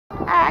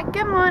Alright,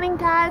 good morning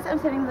guys. I'm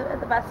sitting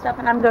at the bus stop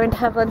and I'm going to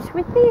have lunch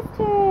with these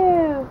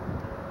two.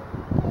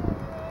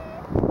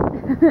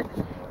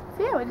 So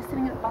yeah, we're just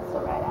sitting at the bus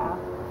stop right now.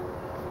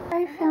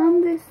 I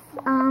found this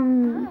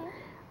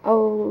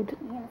old,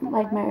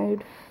 like my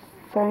old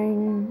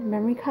phone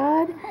memory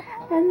card,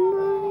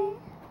 and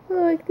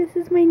look, this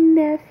is my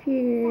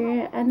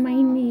nephew and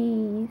my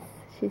niece.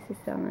 She's a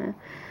summer.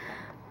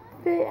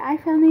 But I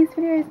found these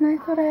videos and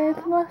I thought I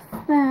had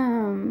lost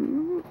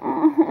them.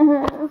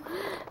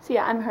 So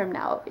yeah, I'm home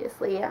now,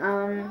 obviously.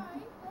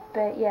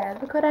 But yeah,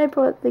 look what I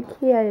brought the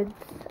kids.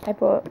 I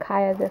brought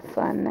Kaya this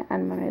one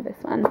and Mono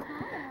this one.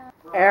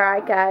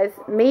 Alright guys,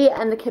 me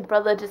and the kid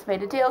brother just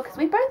made a deal because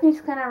we both need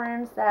to clean our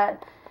rooms.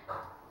 That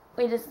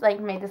we just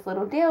like made this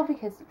little deal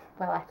because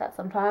we're like that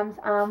sometimes.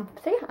 So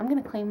yeah, I'm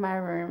gonna clean my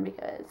room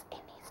because it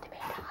needs to be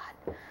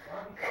done.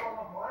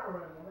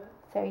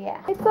 So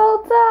yeah, it's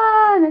all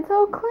done. It's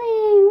all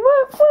clean.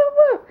 Whoop whoop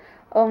whoop.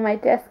 Oh, my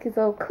desk is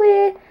all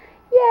clear.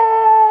 Yay!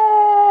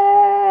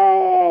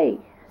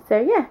 So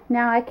yeah,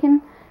 now I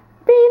can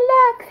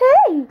relax.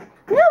 Hey,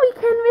 now we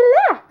can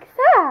relax.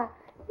 Ah,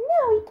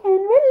 now we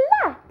can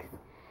relax.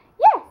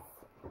 Yes,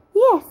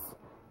 yes,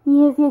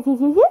 yes, yes, yes,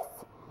 yes, yes.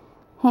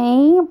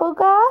 Hey,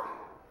 booger.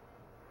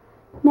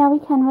 Now we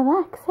can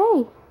relax.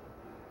 Hey,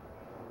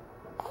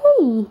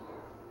 hey.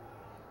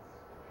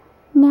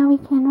 Now we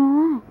can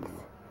relax.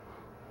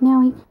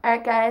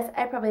 Alright guys,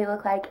 I probably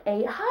look like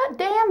a hot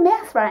damn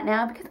mess right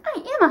now because I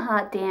am a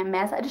hot damn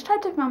mess. I just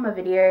tried to film a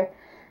video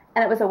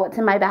and it was a what's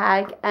in my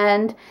bag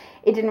and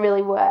it didn't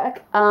really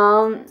work.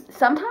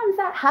 Sometimes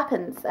that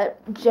happens. It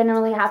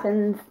generally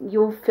happens.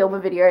 You'll film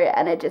a video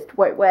and it just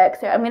won't work.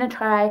 So I'm going to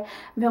try and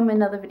film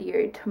another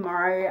video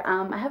tomorrow.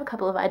 I have a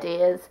couple of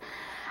ideas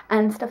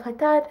and stuff like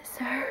that.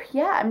 So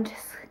yeah, I'm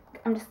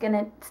just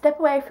gonna step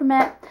away from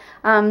it.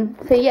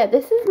 So yeah,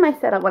 this is my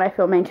setup when I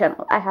film my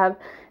channel. I have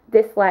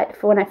this light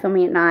for when I'm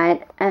filming at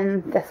night,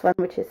 and this one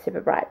which is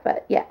super bright.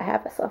 But yeah, I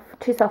have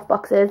two soft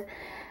boxes,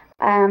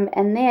 and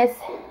this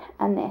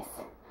and this.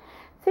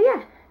 So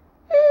yeah,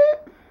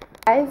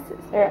 guys.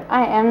 So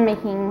I am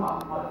making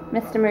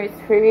Mr. Moo's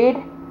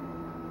food.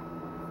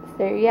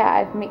 So yeah,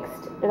 I've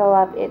mixed it all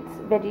up. It's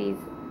veggies,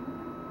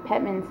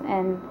 peppermints,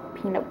 and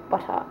peanut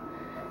butter.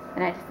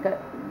 And I just got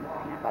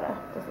peanut butter,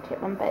 just a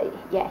tip one, but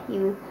yeah,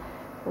 he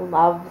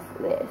loves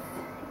this.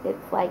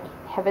 It's like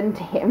heaven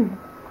to him.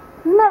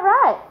 Isn't that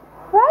right?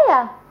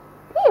 Raya,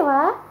 here you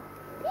are.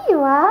 Here you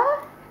are.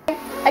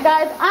 Hey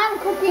guys, I'm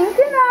cooking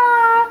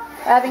dinner.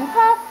 We're having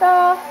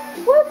pasta.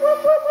 Whoop,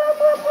 whoop, whoop, whoop,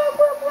 whoop,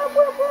 whoop, whoop,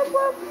 whoop, whoop,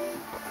 whoop.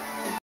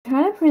 I'm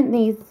trying to print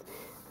these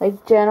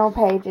like journal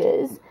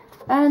pages,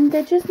 and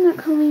they're just not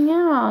coming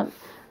out.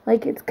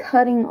 Like it's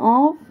cutting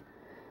off.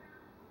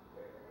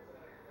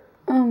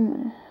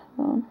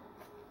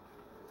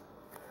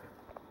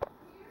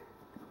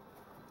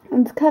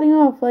 It's cutting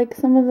off like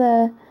some of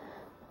the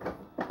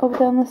over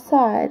down the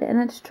side, and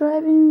it's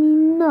driving me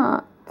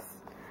nuts.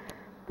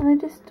 And I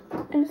just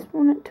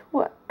want it to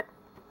work.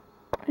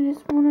 I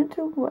just want it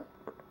to work.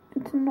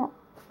 It's not.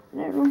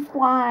 I don't know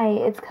why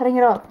it's cutting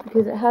it off,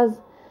 because it has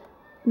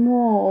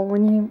more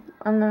when you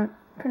on the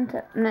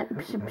printer.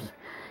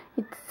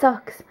 It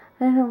sucks.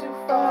 I don't know.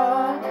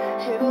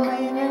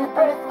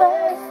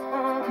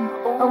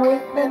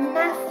 With the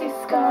nasty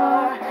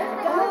scar,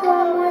 got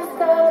along with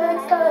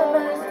Starbucks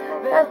lovers.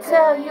 They'll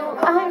tell you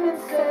I'm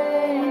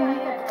insane.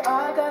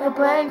 I got a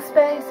blank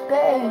space,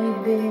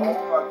 baby.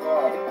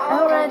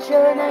 I'll write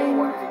your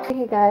name.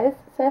 Okay guys,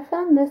 so I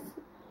found this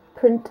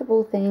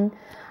printable thing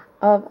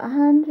of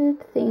 100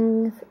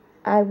 things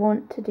I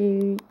want to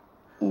do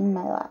in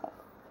my life.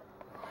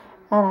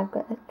 And I've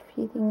got a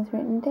few things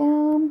written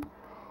down.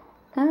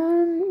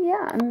 And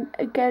yeah, I'm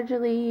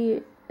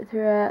gradually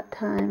throughout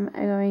time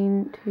I'm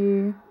going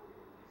to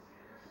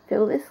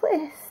fill this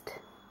list.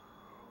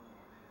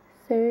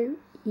 So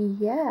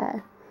yeah,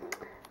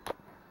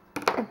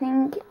 I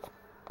think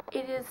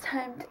it is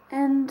time to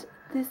end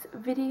this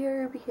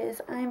video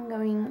because I'm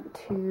going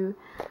to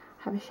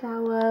have a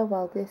shower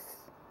while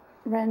this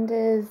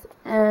renders,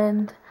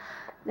 and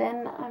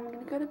then I'm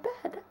gonna go to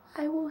bed.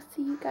 I will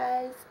see you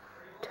guys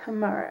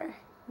tomorrow.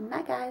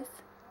 Night guys.